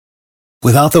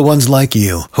Without the ones like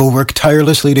you, who work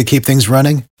tirelessly to keep things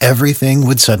running, everything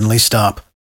would suddenly stop.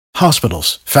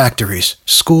 Hospitals, factories,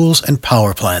 schools, and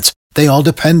power plants, they all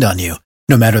depend on you.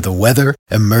 No matter the weather,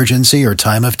 emergency, or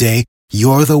time of day,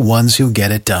 you're the ones who get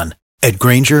it done. At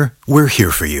Grainger, we're here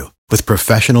for you with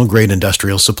professional-grade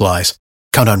industrial supplies.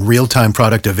 Count on real-time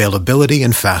product availability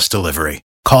and fast delivery.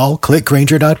 Call,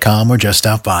 clickgrainger.com, or just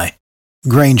stop by.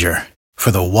 Grainger, for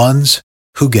the ones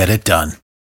who get it done.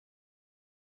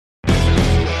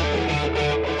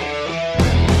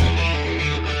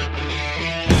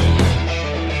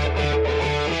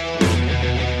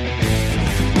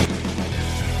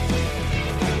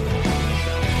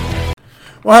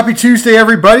 Well, happy Tuesday,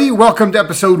 everybody. Welcome to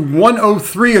episode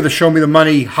 103 of the Show Me the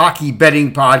Money Hockey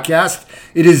Betting Podcast.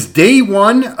 It is day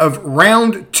one of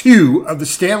round two of the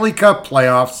Stanley Cup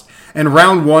playoffs, and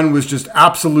round one was just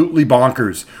absolutely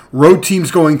bonkers. Road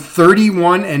teams going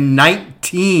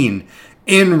 31-19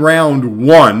 in round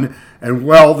one. And,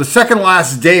 well, the second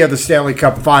last day of the Stanley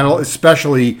Cup final,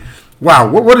 especially, wow,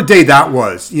 what a day that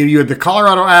was. You had the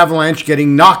Colorado Avalanche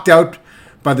getting knocked out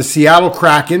by the Seattle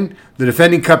Kraken, the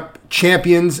defending Cup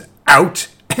champions, out,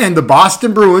 and the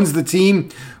Boston Bruins, the team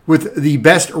with the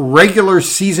best regular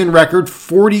season record,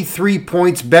 43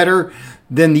 points better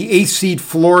than the 8th seed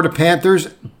Florida Panthers.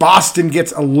 Boston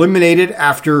gets eliminated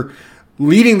after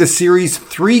leading the series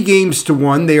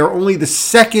 3-1. They are only the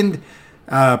second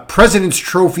President's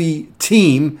Trophy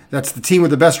team, that's the team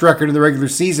with the best record in the regular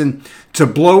season, to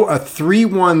blow a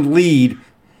 3-1 lead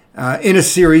in a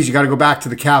series. You got to go back to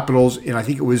the Capitals, and I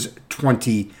think it was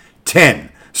 2010.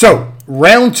 So,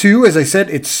 round two, as I said,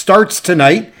 it starts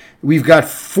tonight. We've got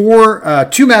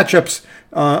two matchups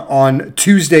on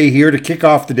Tuesday here to kick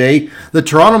off the day. The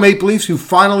Toronto Maple Leafs, who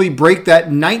finally break that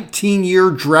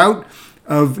 19-year drought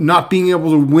of not being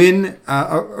able to win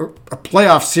a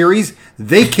playoff series,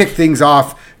 they kick things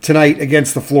off tonight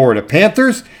against the Florida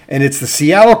Panthers. And it's the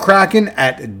Seattle Kraken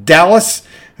at Dallas.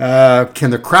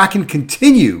 Can the Kraken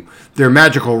continue their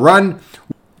magical run?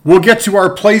 We'll get to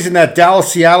our plays in that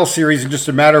Dallas-Seattle series in just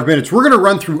a matter of minutes. We're going to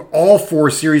run through all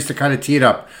four series to kind of tee it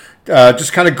up.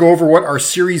 Just kind of go over what our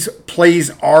series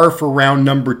plays are for round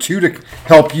number two to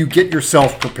help you get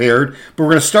yourself prepared. But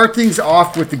we're going to start things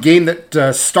off with the game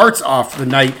that starts off the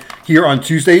night here on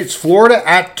Tuesday. It's Florida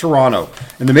at Toronto.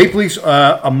 And the Maple Leafs,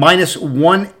 a minus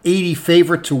 180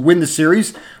 favorite to win the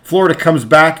series. Florida comes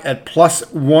back at plus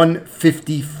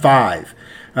 155.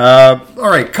 All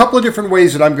right, a couple of different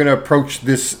ways that I'm going to approach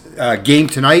this game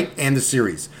tonight and the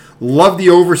series. Love the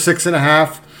over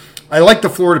 6.5. I like the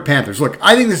Florida Panthers. Look,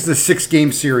 I think this is a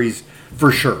 6-game series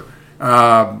for sure.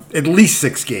 At least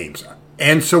 6 games.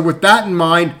 And so with that in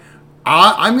mind,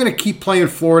 I'm going to keep playing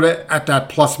Florida at that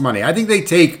plus money. I think they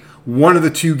take one of the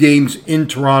 2 games in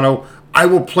Toronto. I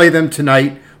will play them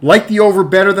tonight. Like the over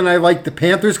better than I like the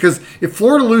Panthers, because if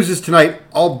Florida loses tonight,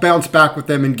 I'll bounce back with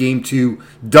them in game 2,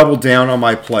 double down on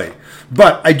my play.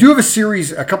 But I do have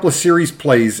a couple of series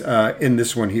plays in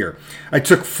this one here. I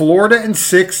took Florida in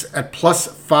 6 at plus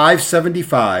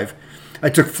 575. I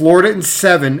took Florida in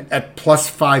 7 at plus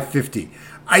 550.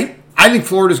 I think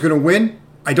Florida's going to win.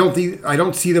 I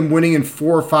don't see them winning in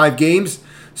 4 or 5 games.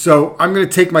 So I'm going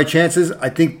to take my chances. I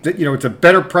think that it's a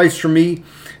better price for me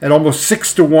at almost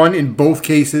 6-1 in both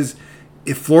cases.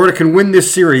 If Florida can win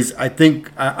this series, I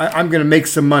think I'm going to make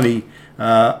some money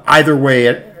either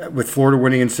way with Florida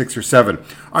winning in 6 or 7.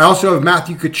 I also have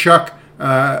Matthew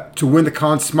Tkachuk to win the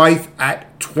Conn Smythe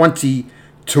at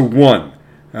 20-1.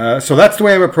 So that's the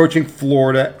way I'm approaching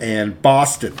Florida and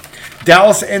Boston.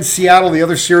 Dallas and Seattle, the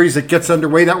other series that gets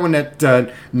underway, that one at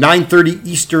 9:30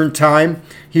 Eastern Time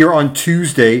here on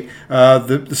Tuesday.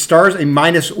 The Stars, a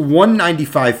minus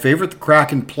 195 favorite, the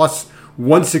Kraken plus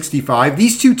 165.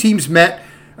 These two teams met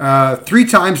 3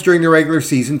 times during the regular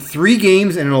season, 3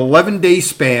 games in an 11-day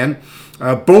span.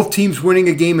 Both teams winning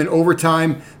a game in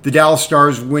overtime. The Dallas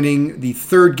Stars winning the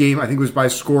third game, I think it was by a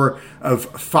score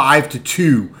of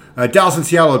 5-2. Dallas and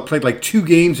Seattle had played like 2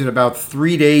 games in about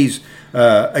 3 days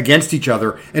against each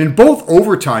other. And in both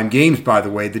overtime games, by the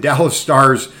way, the Dallas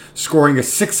Stars scoring a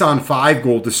 6-on-5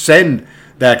 goal to send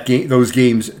those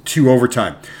games to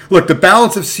overtime. Look, the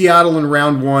balance of Seattle in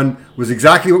round 1 was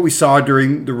exactly what we saw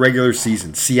during the regular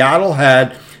season. Seattle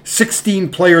had 16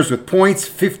 players with points,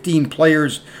 15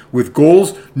 players with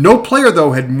goals. No player,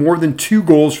 though, had more than 2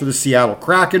 goals for the Seattle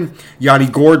Kraken. Yanni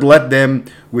Gourde led them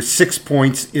with 6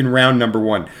 points in round number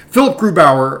 1. Philip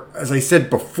Grubauer, as I said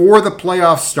before the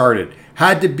playoffs started,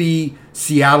 had to be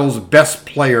Seattle's best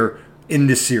player in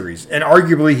this series, and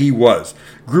arguably he was.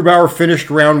 Grubauer finished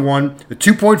round one, a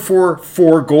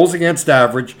 2.44 goals against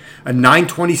average, a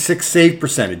 926 save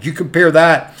percentage. You compare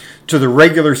that to the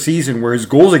regular season where his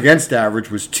goals against average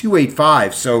was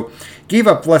 285, so gave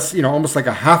up less, almost like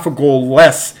a half a goal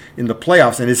less in the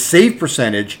playoffs, and his save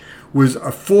percentage was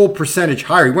a full percentage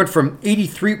higher. He went from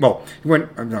 83, not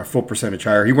a full percentage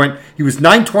higher. He was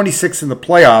 926 in the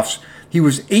playoffs. He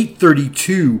was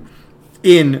 832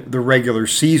 in the regular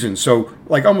season. So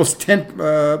like almost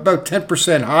about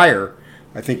 10% higher,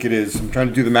 I think it is. I'm trying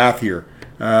to do the math here.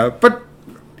 But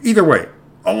either way,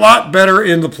 a lot better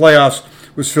in the playoffs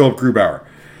was Philip Grubauer.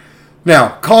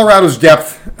 Now, Colorado's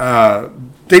depth,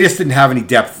 they just didn't have any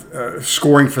depth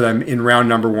scoring for them in round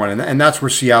number one, and that's where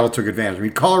Seattle took advantage. I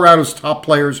mean, Colorado's top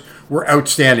players were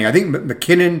outstanding. I think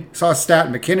McKinnon, saw a stat,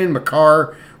 McKinnon,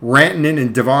 Makar, Rantanen,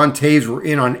 and Devon Toews were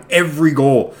in on every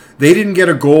goal. They didn't get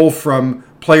a goal from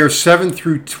players 7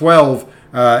 through 12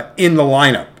 in the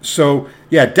lineup. So,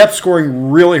 yeah, depth scoring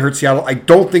really hurt Seattle. I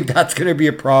don't think that's going to be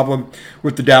a problem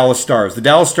with the Dallas Stars. The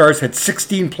Dallas Stars had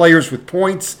 16 players with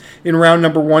points in round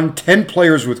number one, 10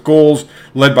 players with goals,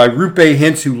 led by Roope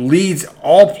Hintz, who leads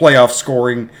all playoff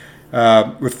scoring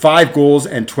with 5 goals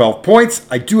and 12 points.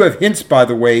 I do have Hintz, by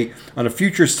the way, on a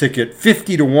futures ticket,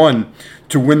 50-1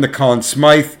 to win the Conn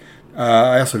Smythe.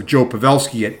 I also have Joe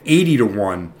Pavelski at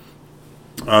 80-1.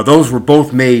 Those were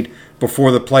both made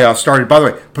before the playoffs started. By the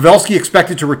way, Pavelski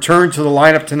expected to return to the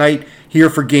lineup tonight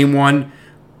here for Game 1.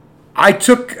 I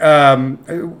took,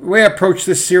 the way I approached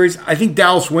this series, I think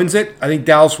Dallas wins it. I think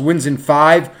Dallas wins in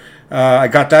 5. I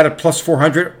got that at plus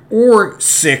 400 or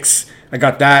 6. I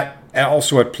got that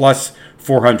also at plus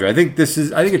 400. I think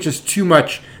it's just too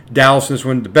much Dallas in this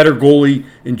one. The better goalie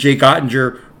in Jake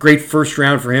Ottinger. Great first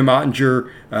round for him.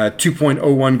 Ottinger,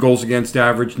 2.01 goals against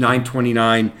average,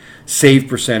 929 save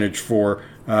percentage for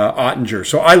Ottinger.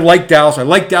 So I like Dallas. I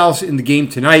like Dallas in the game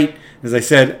tonight. As I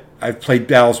said, I've played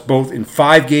Dallas both in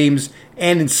 5 games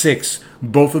and in 6,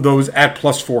 both of those at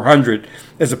plus 400,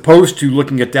 as opposed to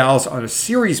looking at Dallas on a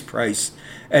series price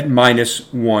at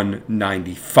minus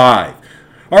 195.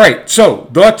 All right, so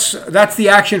that's the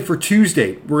action for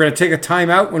Tuesday. We're going to take a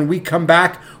timeout. When we come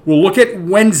back, we'll look at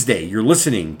Wednesday. You're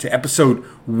listening to episode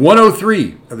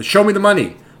 103 of the Show Me the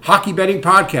Money Hockey Betting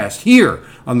Podcast here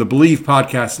on the Believe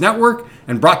Podcast Network,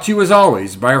 and brought to you as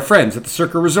always by our friends at the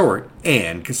Circa Resort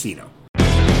and Casino.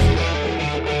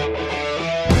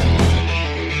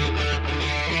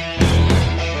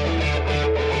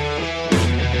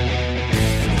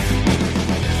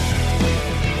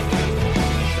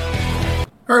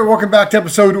 All right, welcome back to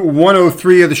episode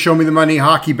 103 of the Show Me the Money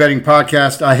Hockey Betting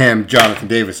Podcast. I am Jonathan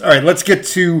Davis. All right, let's get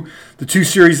to the 2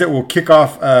 series that will kick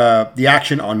off the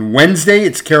action on Wednesday.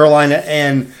 It's Carolina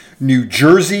and New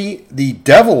Jersey. The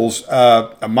Devils,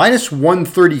 a minus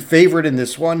 130 favorite in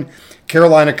this one.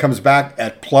 Carolina comes back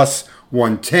at plus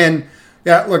 110.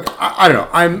 Yeah, look, I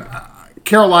don't know.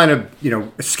 Carolina,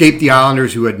 escaped the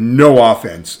Islanders, who had no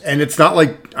offense. And it's not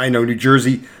like, I know New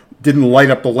Jersey didn't light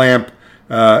up the lamp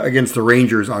against the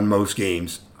Rangers on most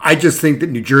games. I just think that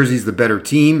New Jersey's the better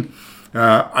team.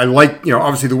 I like,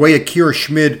 obviously the way Akira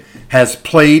Schmid has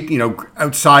played,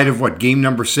 outside of game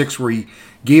number 6, where he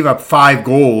gave up 5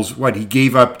 goals. He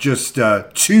gave up just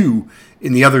 2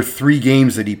 in the other 3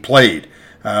 games that he played.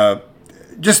 More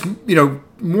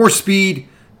speed,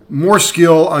 more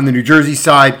skill on the New Jersey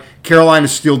side.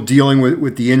 Carolina's still dealing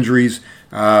with the injuries.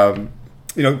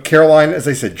 Carolina, as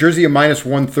I said, Jersey a minus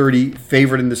 130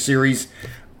 favorite in the series.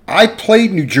 I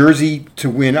played New Jersey to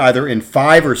win either in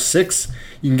 5 or 6.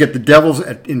 You can get the Devils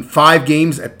in 5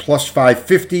 games at plus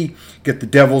 550. Get the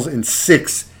Devils in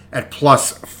 6 at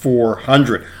plus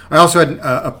 400. I also had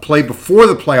a play before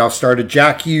the playoffs started.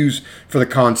 Jack Hughes for the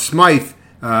Conn Smythe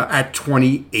at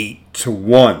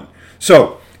 28-1.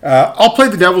 So I'll play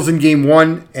the Devils in game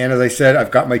 1. And as I said,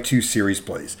 I've got my 2 series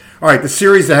plays. All right, the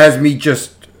series that has me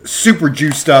just super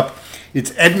juiced up.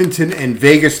 It's Edmonton and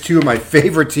Vegas, 2 of my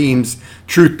favorite teams,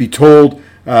 truth be told.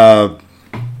 Look,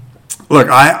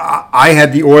 I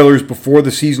had the Oilers before the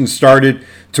season started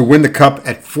to win the Cup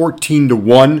at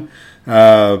 14-1.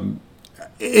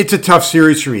 It's a tough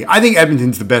series for me. I think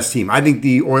Edmonton's the best team. I think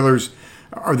the Oilers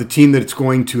are the team that's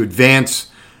going to advance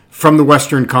from the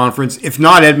Western Conference. If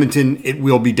not Edmonton, it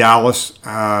will be Dallas.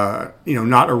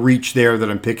 Not a reach there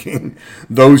that I'm picking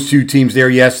those 2 teams there.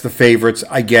 Yes, the favorites.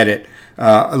 I get it.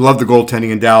 I love the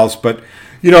goaltending in Dallas. But,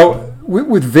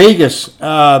 with Vegas,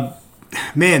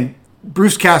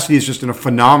 Bruce Cassidy has just done a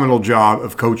phenomenal job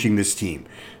of coaching this team.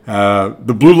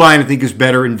 The blue line, I think, is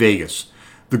better in Vegas.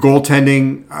 The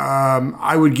goaltending,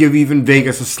 I would give even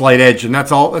Vegas a slight edge, and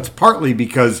that's partly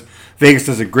because Vegas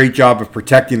does a great job of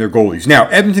protecting their goalies. Now,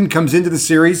 Edmonton comes into the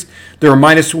series. They're a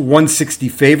minus 160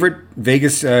 favorite.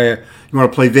 Vegas, you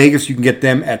want to play Vegas, you can get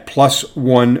them at plus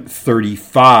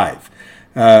 135.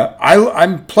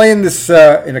 I'm playing this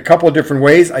in a couple of different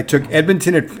ways. I took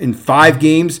Edmonton in 5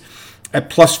 games at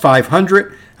plus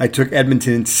 500. I took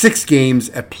Edmonton in 6 games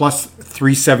at plus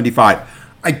 375.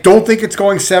 I don't think it's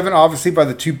going 7, obviously, by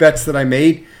the 2 bets that I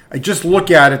made. I just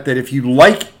look at it that if you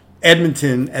like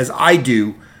Edmonton, as I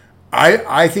do,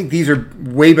 I think these are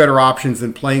way better options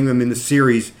than playing them in the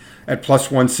series at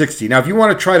plus 160. Now, if you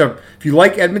want to if you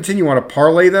like Edmonton, you want to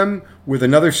parlay them with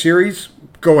another series,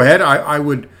 go ahead. I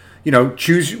would,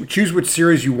 choose which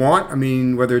series you want. I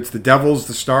mean, whether it's the Devils,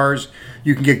 the Stars,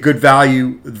 you can get good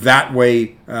value that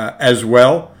way as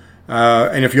well.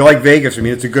 And if you like Vegas, I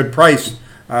mean, it's a good price.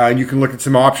 And you can look at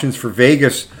some options for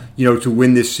Vegas, to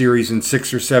win this series in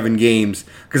 6 or 7 games.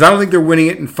 Because I don't think they're winning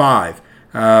it in 5.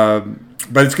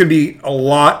 But it's going to be a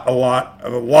lot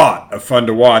of fun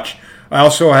to watch. I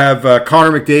also have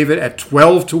Connor McDavid at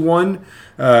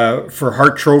 12-1 for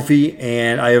Hart Trophy.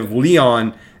 And I have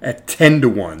Leon at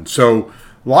 10-1. So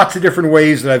lots of different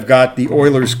ways that I've got the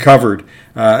Oilers covered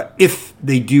if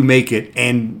they do make it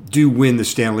and do win the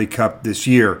Stanley Cup this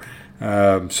year.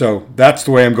 So that's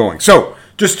the way I'm going. So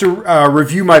just to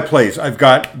review my plays, I've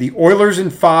got the Oilers in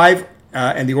 5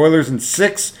 and the Oilers in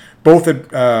 6, both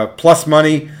at plus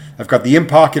money. I've got the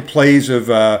in-pocket plays of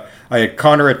I had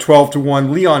Connor at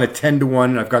 12-1, Leon at 10-1,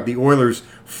 and I've got the Oilers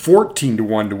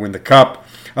 14-1 to win the Cup.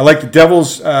 I like the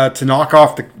Devils to knock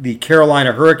off the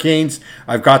Carolina Hurricanes.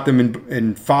 I've got them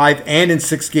in 5 and in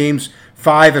 6 games,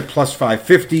 5 at plus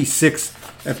 550, 6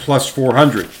 at plus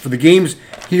 400. For the games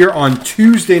here on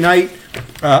Tuesday night,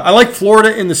 I like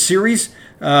Florida in the series.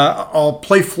 I'll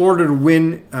play Florida to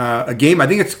win a game. I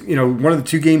think it's one of the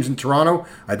 2 games in Toronto.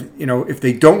 If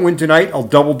they don't win tonight, I'll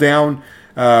double down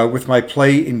with my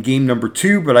play in game number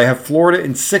 2. But I have Florida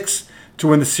in 6 to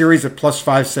win the series at plus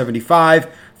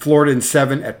 575. Florida in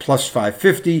 7 at plus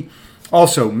 550.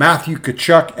 Also, Matthew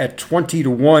Tkachuk at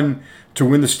 20-1 to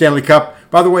win the Stanley Cup.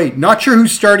 By the way, not sure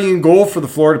who's starting in goal for the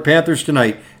Florida Panthers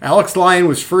tonight. Alex Lyon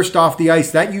was first off the ice.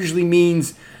 That usually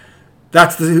means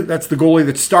that's the goalie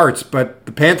that starts. But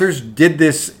the Panthers did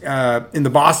this in the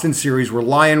Boston series where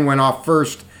Lyon went off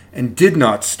first and did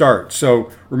not start. So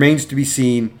remains to be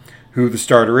seen who the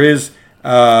starter is.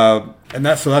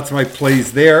 That's my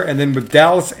plays there. And then with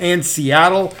Dallas and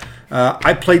Seattle,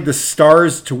 I played the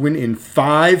Stars to win in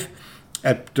 5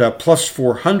 at plus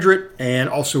 400 and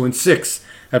also in 6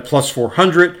 at plus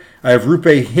 400. I have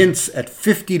Roope Hintz at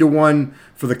 50-1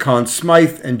 for the Conn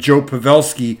Smythe and Joe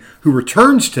Pavelski, who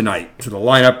returns tonight to the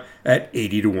lineup at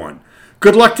 80-1.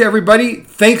 Good luck to everybody.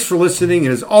 Thanks for listening.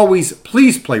 And as always,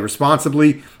 please play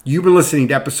responsibly. You've been listening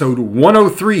to episode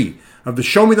 103 of the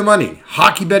Show Me the Money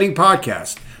Hockey Betting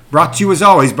Podcast, brought to you as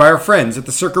always by our friends at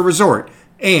the Circa Resort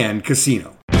and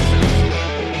Casino.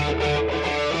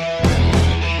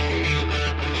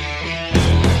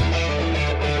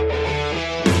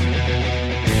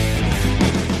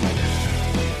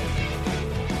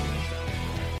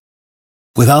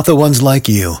 Without the ones like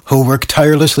you, who work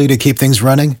tirelessly to keep things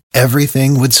running,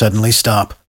 everything would suddenly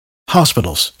stop.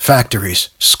 Hospitals, factories,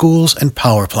 schools, and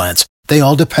power plants, they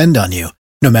all depend on you.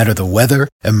 No matter the weather,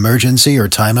 emergency, or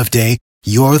time of day,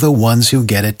 you're the ones who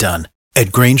get it done.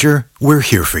 At Grainger, we're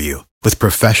here for you with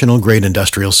professional-grade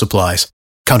industrial supplies.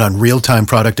 Count on real-time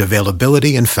product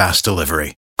availability and fast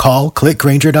delivery. Call, click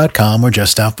Grainger.com, or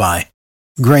just stop by.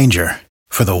 Grainger,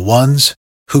 for the ones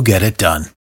who get it done.